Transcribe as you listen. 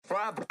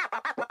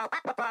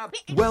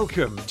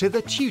Welcome to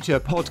the Tutor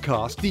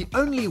Podcast, the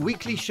only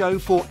weekly show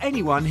for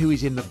anyone who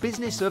is in the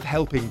business of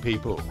helping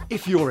people.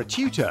 If you're a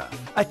tutor,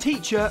 a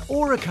teacher,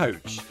 or a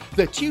coach,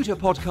 the Tutor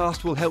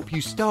Podcast will help you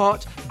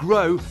start,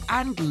 grow,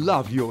 and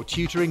love your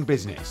tutoring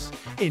business.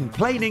 In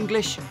plain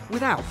English,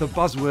 without the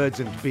buzzwords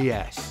and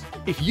BS.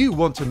 If you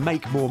want to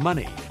make more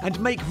money and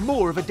make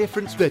more of a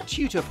difference, the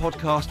Tutor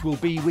Podcast will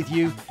be with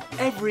you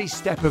every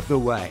step of the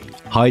way.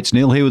 Hi, it's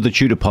Neil here with the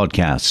Tutor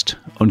Podcast.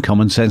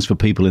 Uncommon sense for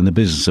people in the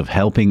business of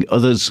helping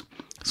others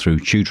through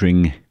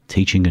tutoring,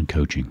 teaching and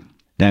coaching.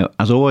 Now,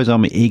 as always,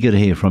 I'm eager to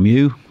hear from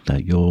you,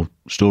 your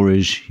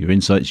stories, your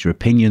insights, your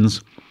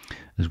opinions,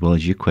 as well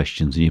as your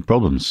questions and your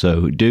problems.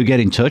 So do get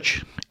in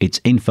touch.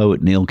 It's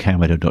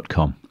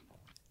info@neilcarmeadow.com.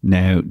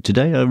 Now,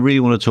 today I really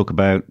want to talk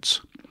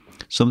about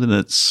something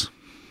that's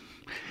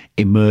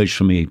emerged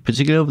for me,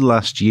 particularly over the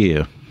last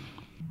year,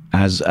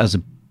 as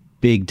a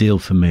big deal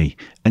for me.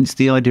 And it's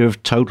the idea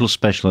of total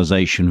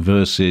specialization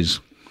versus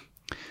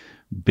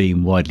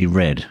being widely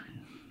read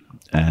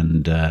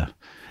and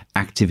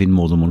active in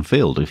more than one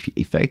field.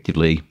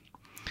 Effectively,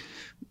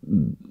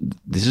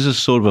 this is a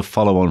sort of a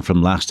follow-on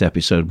from last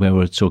episode where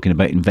we're talking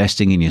about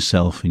investing in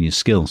yourself and your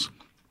skills,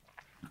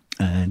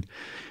 and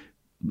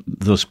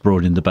thus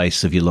broadening the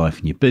base of your life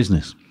and your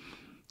business.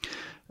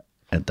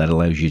 And that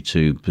allows you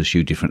to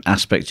pursue different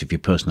aspects of your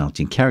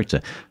personality and character.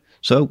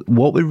 So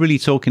what we're really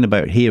talking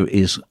about here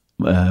is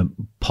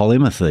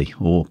polymathy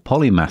or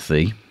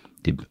polymathy,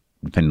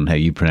 depending on how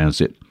you pronounce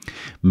it,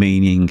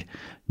 meaning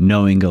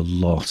knowing a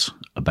lot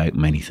about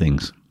many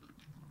things.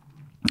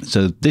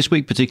 So this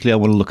week particularly, I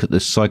want to look at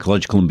the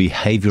psychological and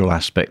behavioral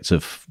aspects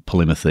of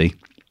polymathy.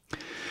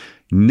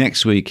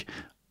 Next week,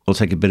 I'll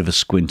take a bit of a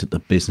squint at the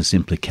business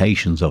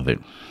implications of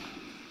it.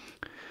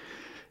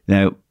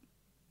 Now,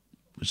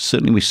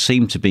 certainly we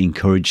seem to be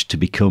encouraged to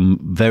become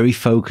very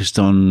focused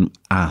on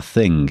our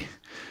thing,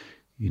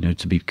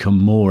 to become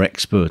more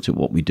expert at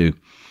what we do.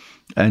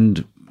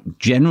 And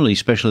generally,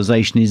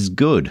 specialization is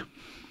good,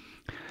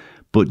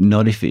 but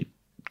not if it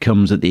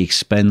comes at the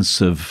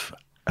expense of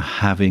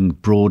having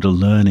broader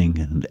learning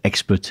and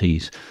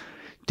expertise,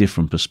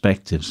 different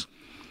perspectives.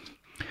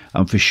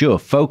 And for sure,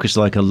 focus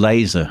like a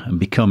laser and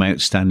become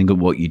outstanding at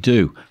what you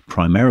do,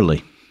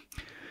 primarily.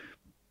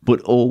 But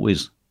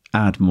always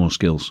add more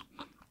skills.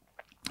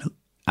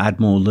 Add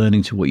more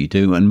learning to what you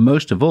do, and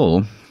most of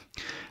all,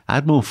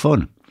 add more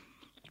fun.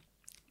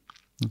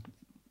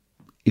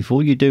 If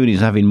all you're doing is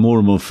having more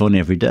and more fun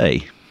every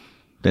day,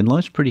 then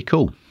life's pretty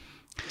cool.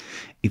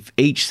 If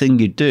each thing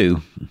you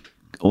do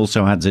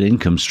also adds an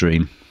income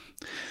stream,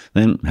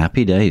 then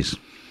happy days.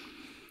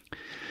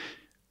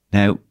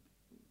 Now,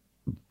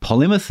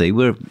 polymathy,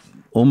 we're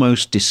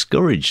almost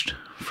discouraged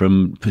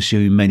from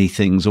pursuing many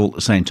things all at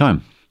the same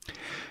time.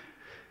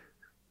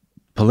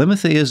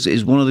 Polymathy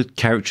is one of the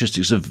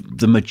characteristics of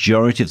the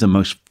majority of the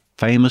most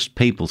famous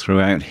people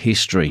throughout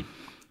history.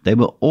 They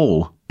were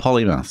all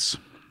polymaths.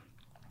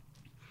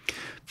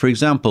 For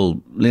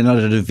example,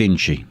 Leonardo da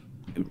Vinci.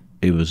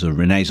 He was a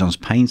Renaissance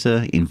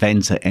painter,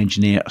 inventor,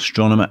 engineer,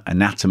 astronomer,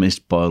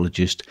 anatomist,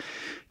 biologist,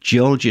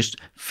 geologist,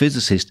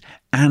 physicist,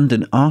 and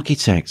an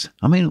architect.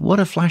 I mean, what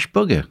a flash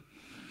bugger.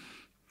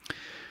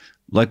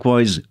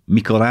 Likewise,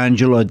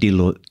 Michelangelo di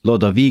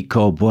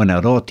Lodovico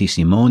Buonarroti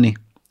Simoni,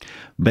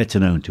 better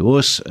known to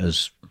us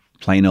as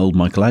plain old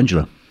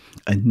Michelangelo,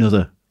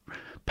 another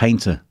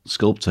painter,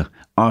 sculptor,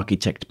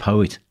 architect,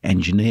 poet,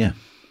 engineer.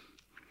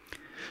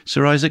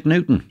 Sir Isaac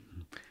Newton,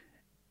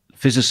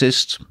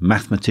 physicist,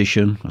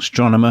 mathematician,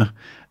 astronomer,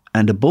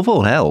 and above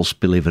all else,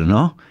 believe it or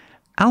not,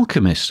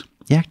 alchemist.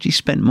 He actually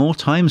spent more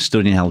time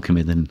studying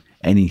alchemy than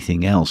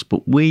anything else,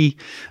 but we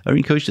are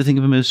encouraged to think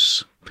of him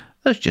as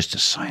just a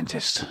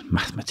scientist,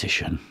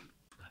 mathematician.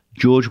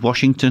 George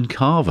Washington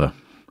Carver,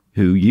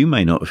 who you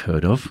may not have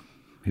heard of.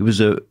 He was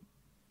a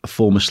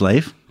former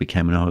slave,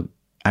 became an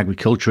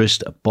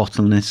agriculturist, a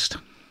botanist,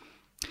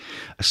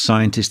 a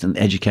scientist, an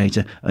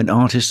educator, an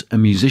artist, a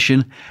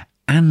musician,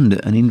 and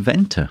an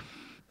inventor.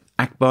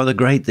 Akbar the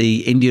Great,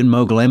 the Indian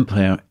Mughal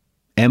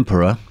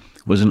emperor,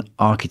 was an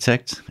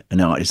architect,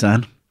 an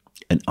artisan,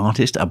 an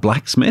artist, a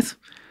blacksmith.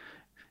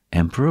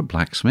 Emperor,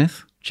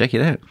 blacksmith, check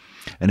it out.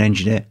 An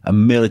engineer, a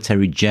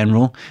military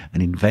general,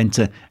 an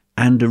inventor,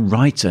 and a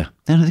writer.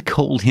 Then they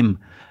called him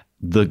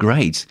the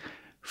Great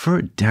for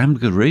a damn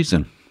good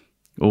reason,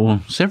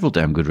 or several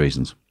damn good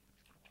reasons.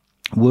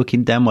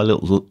 Working down my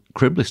little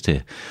crib list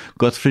here.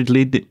 Gottfried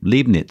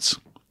Leibniz,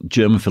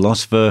 German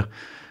philosopher,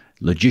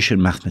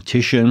 logician,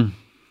 mathematician,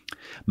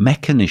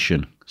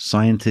 mechanician,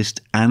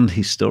 scientist, and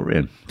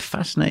historian.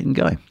 Fascinating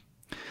guy.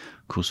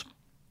 Of course,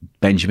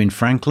 Benjamin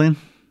Franklin,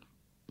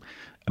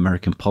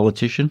 American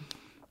politician,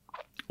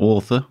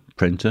 author,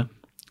 printer,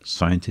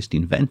 scientist,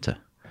 inventor.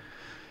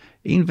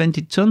 He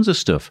invented tons of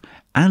stuff,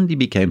 and he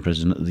became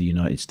president of the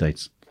United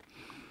States.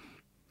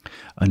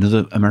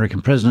 Another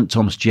American president,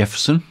 Thomas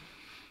Jefferson,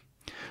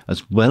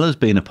 as well as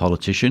being a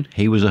politician,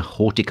 he was a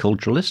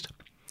horticulturalist,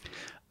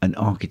 an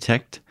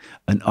architect,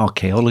 an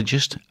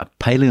archaeologist, a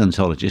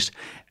paleontologist,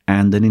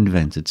 and an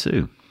inventor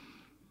too.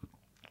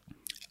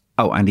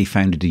 Oh, and he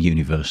founded a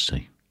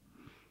university.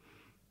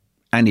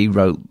 And he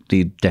wrote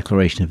the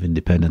Declaration of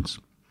Independence.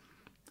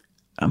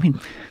 I mean,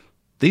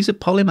 these are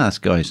polymaths,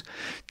 guys.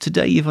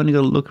 Today, you've only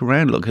got to look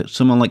around. Look at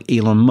someone like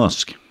Elon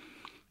Musk.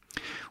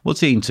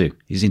 What's he into?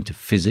 He's into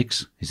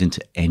physics. He's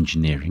into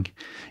engineering.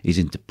 He's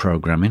into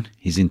programming.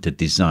 He's into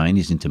design.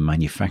 He's into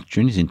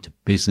manufacturing. He's into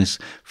business,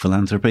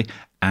 philanthropy,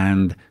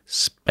 and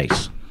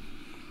space.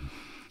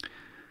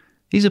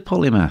 He's a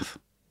polymath.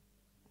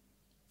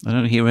 I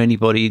don't hear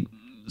anybody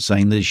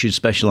saying that he should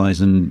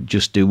specialize and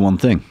just do one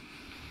thing.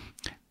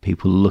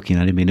 People looking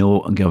at him in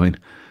awe and going,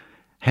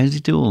 how does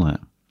he do all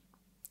that?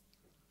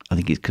 I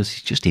think it's because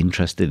he's just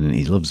interested and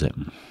he loves it.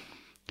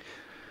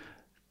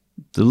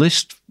 The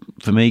list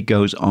for me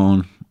goes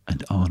on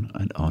and on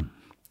and on.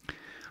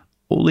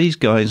 All these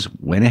guys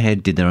went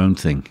ahead, did their own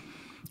thing,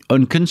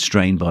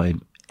 unconstrained by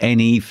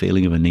any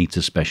feeling of a need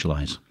to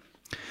specialize.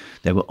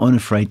 They were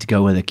unafraid to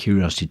go where their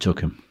curiosity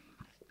took them.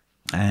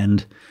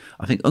 And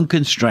I think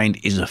unconstrained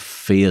is a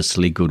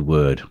fiercely good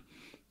word.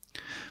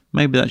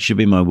 Maybe that should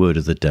be my word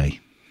of the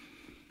day.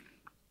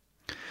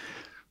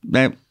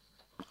 Now,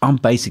 I'm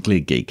basically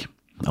a geek.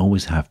 I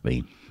always have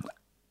been.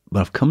 But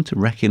I've come to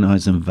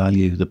recognize and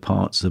value the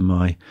parts of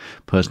my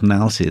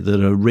personality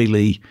that are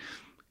really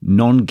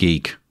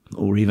non-geek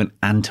or even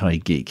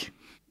anti-geek.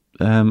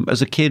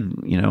 As a kid,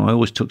 I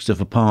always took stuff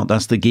apart.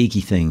 That's the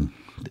geeky thing.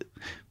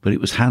 But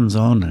it was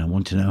hands-on and I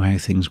wanted to know how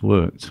things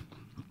worked.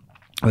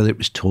 Whether it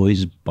was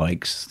toys,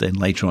 bikes, then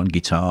later on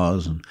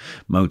guitars and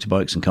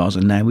motorbikes and cars,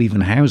 and now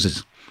even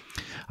houses.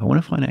 I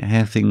want to find out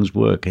how things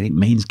work, and it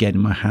means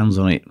getting my hands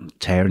on it,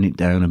 tearing it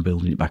down and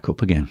building it back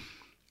up again.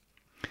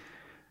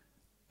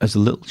 As a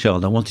little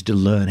child, I wanted to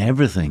learn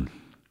everything.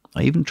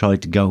 I even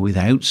tried to go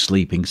without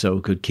sleeping so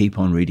I could keep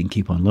on reading,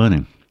 keep on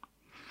learning.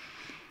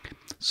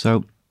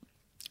 So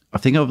I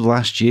think over the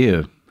last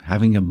year,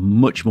 having a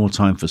much more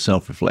time for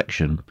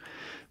self-reflection,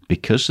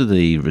 because of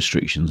the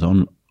restrictions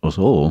on us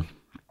all,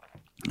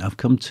 I've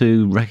come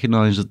to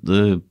recognize that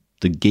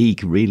the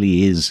geek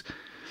really is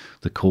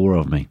the core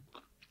of me.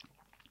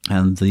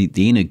 And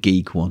the inner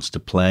geek wants to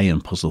play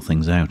and puzzle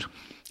things out.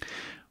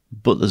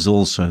 But there's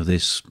also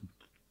this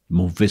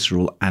more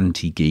visceral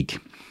anti-geek.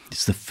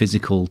 It's the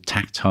physical,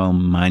 tactile,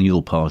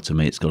 manual part of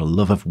me. It's got a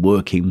love of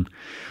working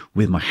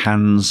with my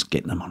hands,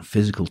 getting them on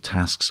physical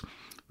tasks,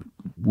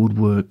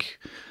 woodwork.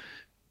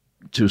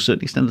 To a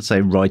certain extent, I'd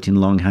say writing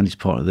longhand is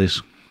part of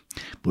this,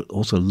 but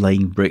also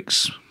laying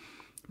bricks,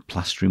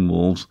 plastering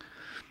walls,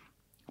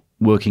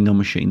 working on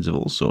machines of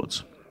all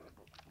sorts.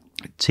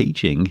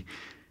 Teaching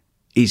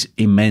is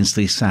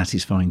immensely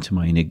satisfying to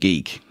my inner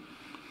geek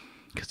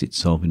because it's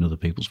solving other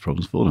people's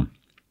problems for them.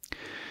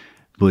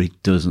 But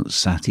it doesn't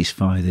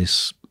satisfy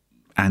this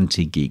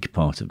anti-geek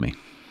part of me.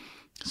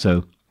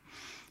 So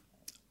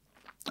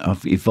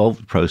I've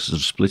evolved the process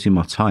of splitting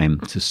my time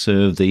to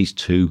serve these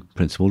two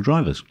principal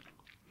drivers.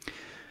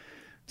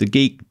 The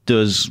geek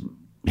does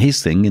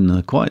his thing in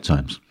the quiet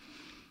times.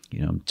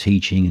 I'm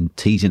teaching and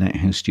teasing out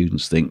how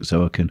students think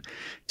so I can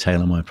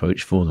tailor my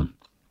approach for them.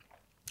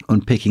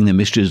 Unpicking the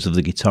mysteries of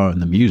the guitar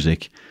and the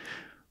music,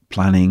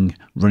 planning,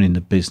 running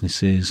the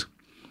businesses,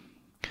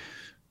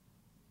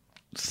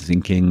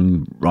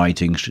 thinking,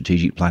 writing,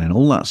 strategic planning,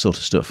 all that sort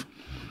of stuff.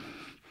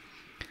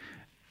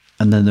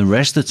 And then the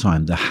rest of the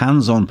time, the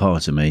hands-on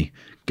part of me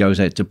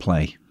goes out to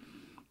play.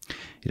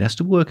 It has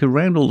to work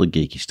around all the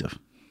geeky stuff.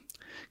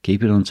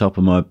 Keep it on top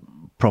of my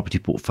property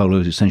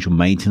portfolio's essential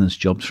maintenance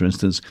jobs, for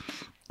instance.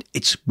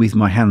 It's with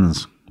my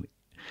hands.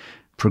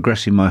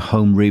 Progressing my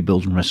home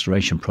rebuild and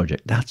restoration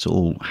project. That's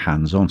all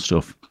hands-on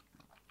stuff.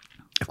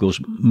 Of course,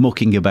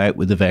 mucking about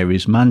with the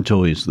various man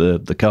toys,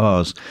 the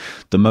cars,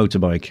 the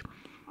motorbike,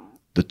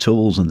 the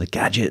tools and the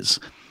gadgets.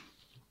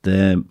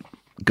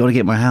 Got to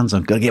get my hands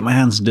on, got to get my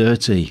hands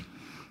dirty,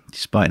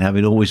 despite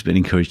having always been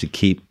encouraged to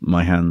keep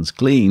my hands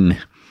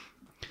clean.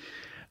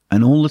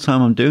 And all the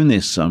time I'm doing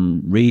this,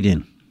 I'm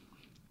reading.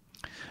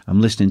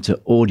 I'm listening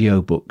to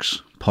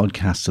audiobooks,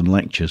 podcasts and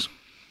lectures.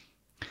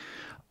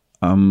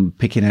 I'm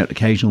picking out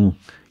occasional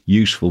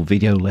useful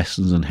video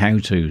lessons and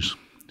how-tos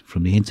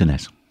from the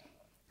internet.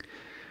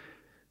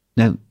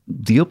 Now,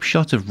 the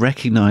upshot of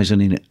recognizing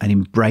and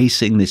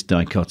embracing this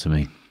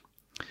dichotomy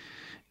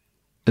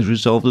has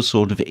resolved a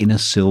sort of inner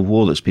civil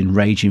war that's been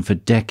raging for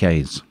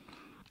decades.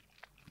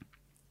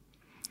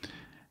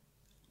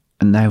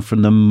 And now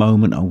from the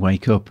moment I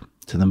wake up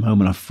to the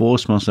moment I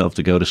force myself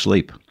to go to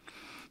sleep.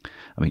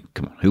 I mean,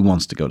 come on, who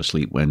wants to go to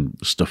sleep when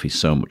stuff is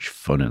so much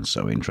fun and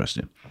so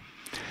interesting?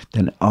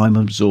 Then I'm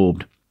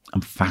absorbed,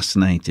 I'm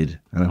fascinated,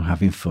 and I'm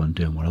having fun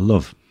doing what I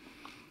love.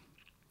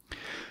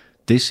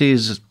 This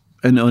is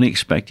an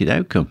unexpected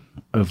outcome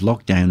of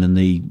lockdown and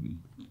the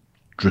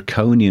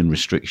draconian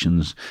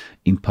restrictions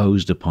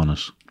imposed upon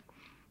us.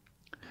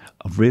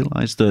 I've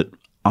realised that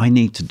I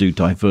need to do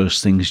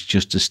diverse things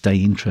just to stay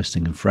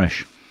interesting and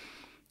fresh.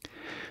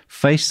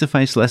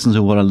 Face-to-face lessons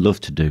are what I love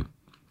to do,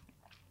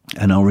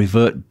 and I'll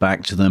revert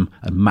back to them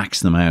and max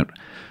them out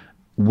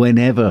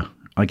whenever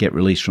I get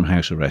released from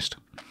house arrest.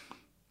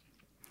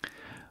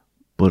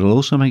 But I'll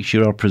also make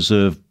sure I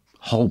preserve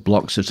whole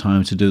blocks of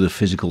time to do the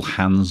physical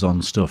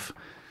hands-on stuff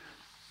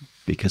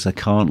because I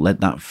can't let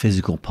that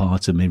physical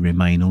part of me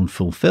remain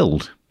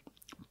unfulfilled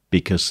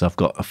because I've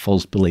got a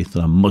false belief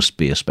that I must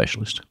be a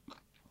specialist.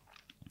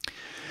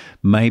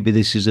 Maybe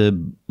this is a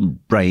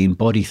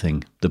brain-body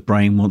thing. The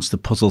brain wants the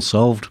puzzle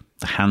solved.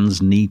 The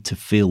hands need to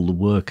feel the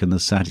work and the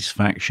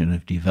satisfaction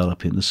of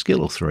developing the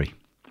skill of 3.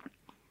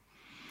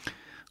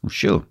 Well,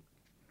 sure,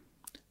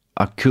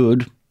 I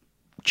could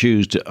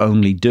choose to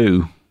only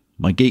do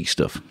my geek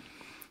stuff.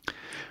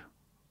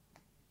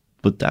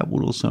 But that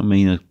would also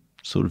mean a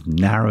sort of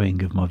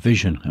narrowing of my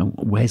vision.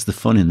 Where's the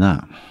fun in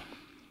that?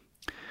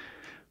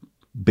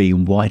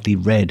 Being widely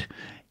read,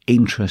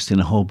 interest in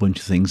a whole bunch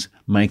of things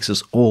makes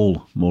us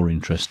all more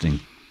interesting.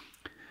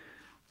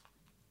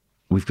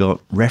 We've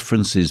got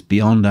references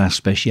beyond our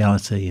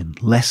speciality and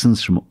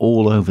lessons from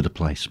all over the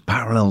place,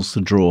 parallels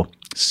to draw,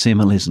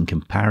 similes and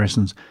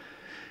comparisons,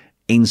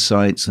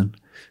 insights and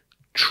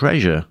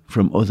treasure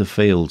from other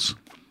fields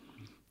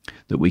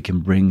that we can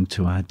bring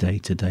to our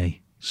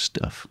day-to-day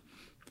stuff.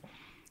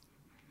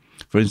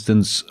 For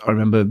instance, I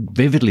remember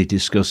vividly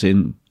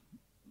discussing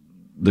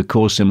the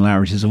core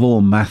similarities of all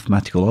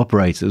mathematical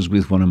operators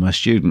with one of my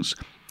students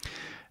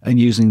and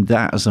using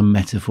that as a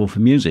metaphor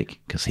for music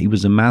because he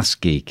was a maths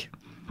geek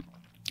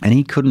and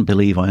he couldn't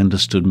believe I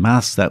understood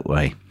maths that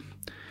way.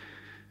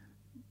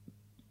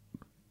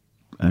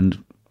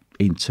 And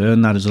in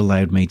turn, that has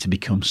allowed me to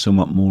become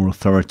somewhat more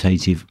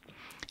authoritative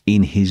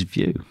in his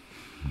view.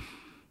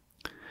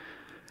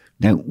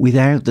 Now,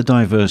 without the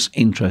diverse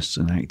interests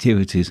and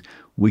activities,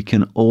 we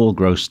can all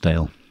grow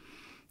stale.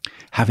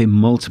 Having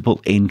multiple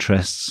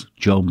interests,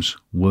 jobs,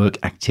 work,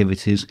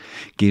 activities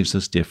gives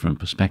us different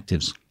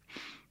perspectives.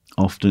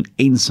 Often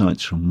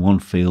insights from one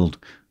field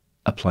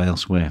apply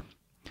elsewhere.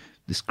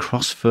 This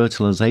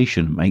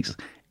cross-fertilization makes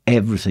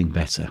everything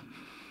better.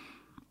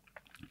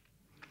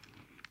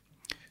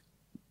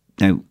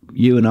 Now,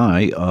 you and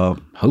I are,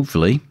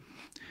 hopefully,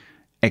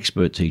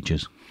 expert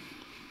teachers.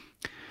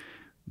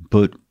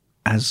 But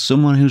as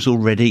someone who's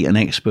already an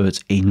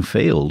expert in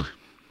field,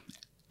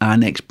 our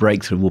next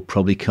breakthrough will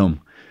probably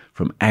come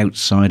from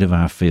outside of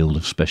our field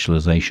of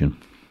specialization.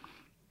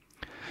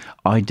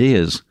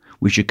 Ideas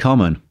which are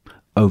common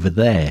over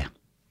there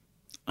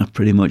are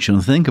pretty much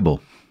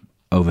unthinkable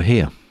over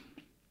here.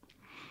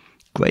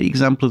 Great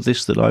example of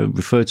this that I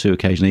refer to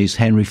occasionally is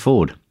Henry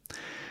Ford.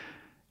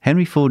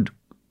 Henry Ford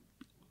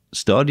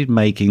started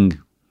making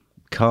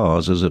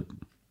cars as a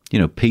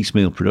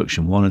piecemeal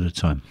production, one at a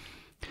time.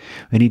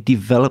 And he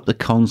developed the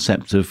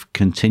concept of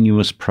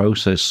continuous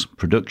process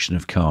production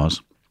of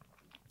cars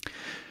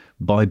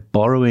by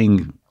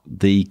borrowing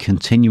the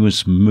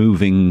continuous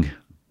moving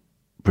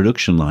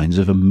production lines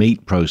of a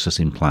meat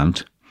processing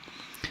plant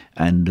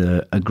and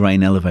a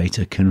grain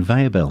elevator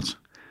conveyor belt.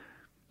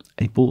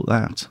 He brought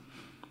that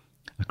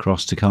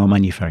across to car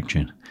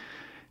manufacturing.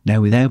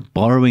 Now, without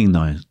borrowing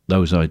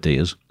those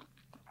ideas,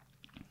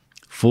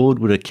 Ford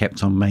would have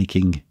kept on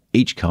making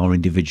each car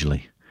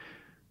individually,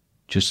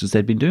 just as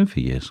they'd been doing for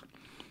years.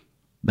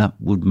 That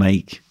would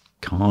make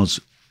cars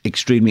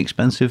extremely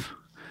expensive,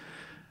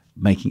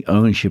 making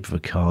ownership of a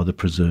car the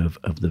preserve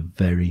of the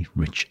very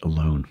rich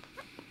alone.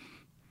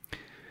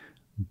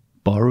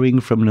 Borrowing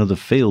from another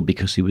field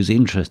because he was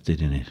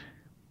interested in it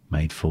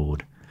made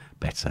Ford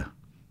better.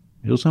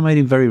 It also made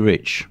him very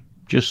rich.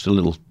 Just a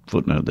little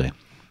footnote there.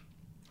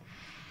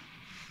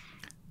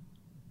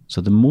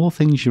 So the more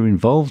things you're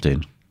involved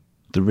in,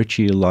 the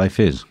richer your life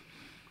is.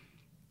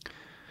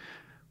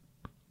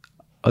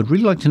 I'd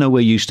really like to know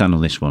where you stand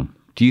on this one.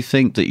 Do you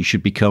think that you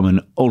should become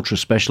an ultra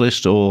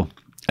specialist or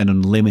an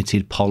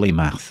unlimited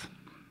polymath?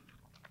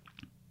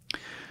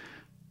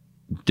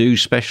 Do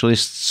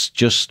specialists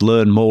just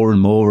learn more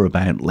and more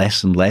about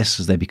less and less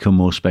as they become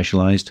more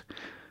specialized?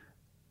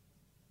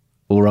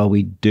 Or are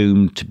we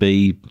doomed to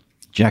be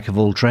jack of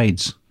all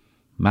trades,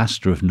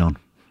 master of none?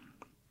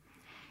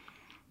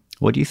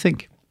 What do you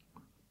think?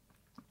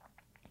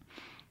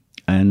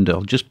 And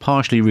I'll just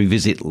partially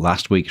revisit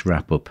last week's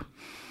wrap-up.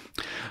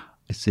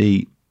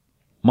 See,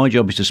 my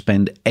job is to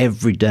spend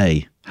every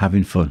day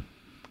having fun,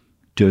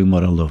 doing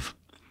what I love.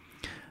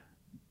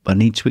 I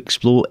need to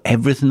explore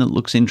everything that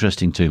looks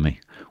interesting to me,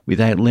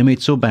 without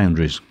limits or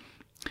boundaries.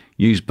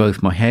 Use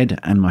both my head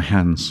and my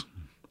hands.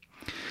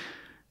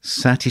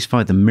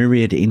 Satisfy the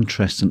myriad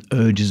interests and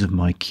urges of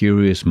my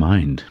curious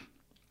mind.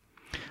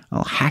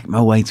 I'll hack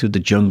my way through the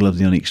jungle of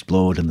the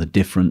unexplored and the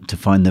different to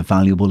find the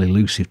valuable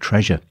elusive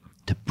treasure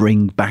to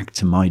bring back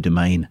to my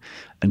domain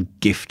and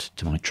gift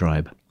to my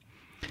tribe.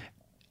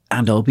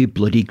 And I'll be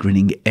bloody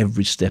grinning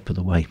every step of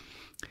the way,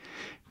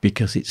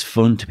 because it's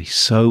fun to be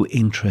so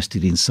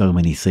interested in so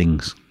many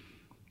things.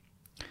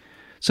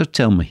 So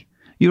tell me,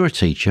 you're a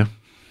teacher.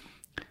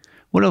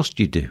 What else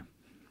do you do?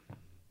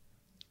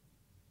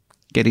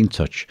 Get in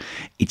touch.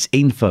 It's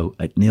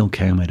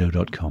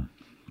info@neilcowmeadow.com.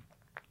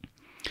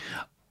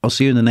 I'll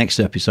see you in the next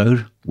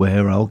episode,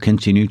 where I'll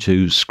continue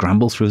to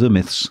scramble through the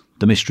myths,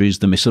 the mysteries,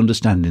 the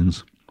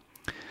misunderstandings,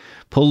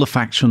 pull the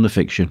facts from the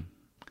fiction,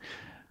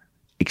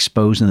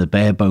 exposing the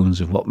bare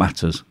bones of what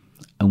matters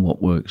and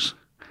what works,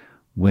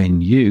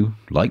 when you,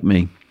 like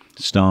me,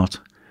 start,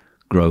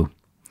 grow,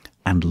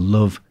 and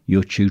love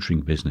your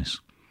tutoring business,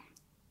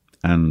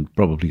 and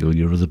probably all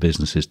your other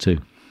businesses too.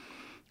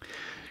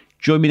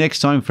 Join me next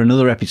time for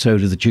another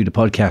episode of the Tutor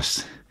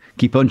Podcast.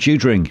 Keep on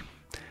tutoring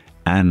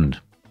and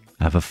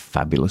have a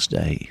fabulous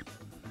day.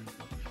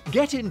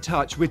 Get in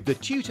touch with the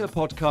Tutor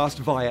Podcast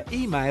via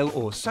email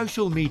or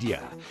social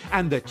media,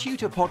 and the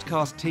Tutor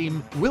Podcast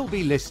team will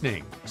be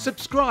listening.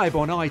 Subscribe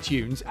on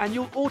iTunes and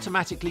you'll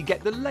automatically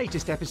get the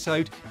latest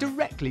episode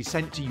directly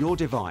sent to your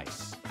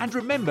device. And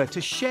remember to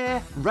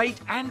share,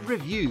 rate and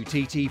review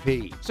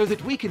TTP so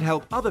that we can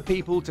help other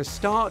people to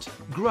start,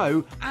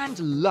 grow and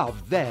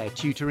love their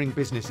tutoring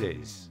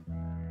businesses.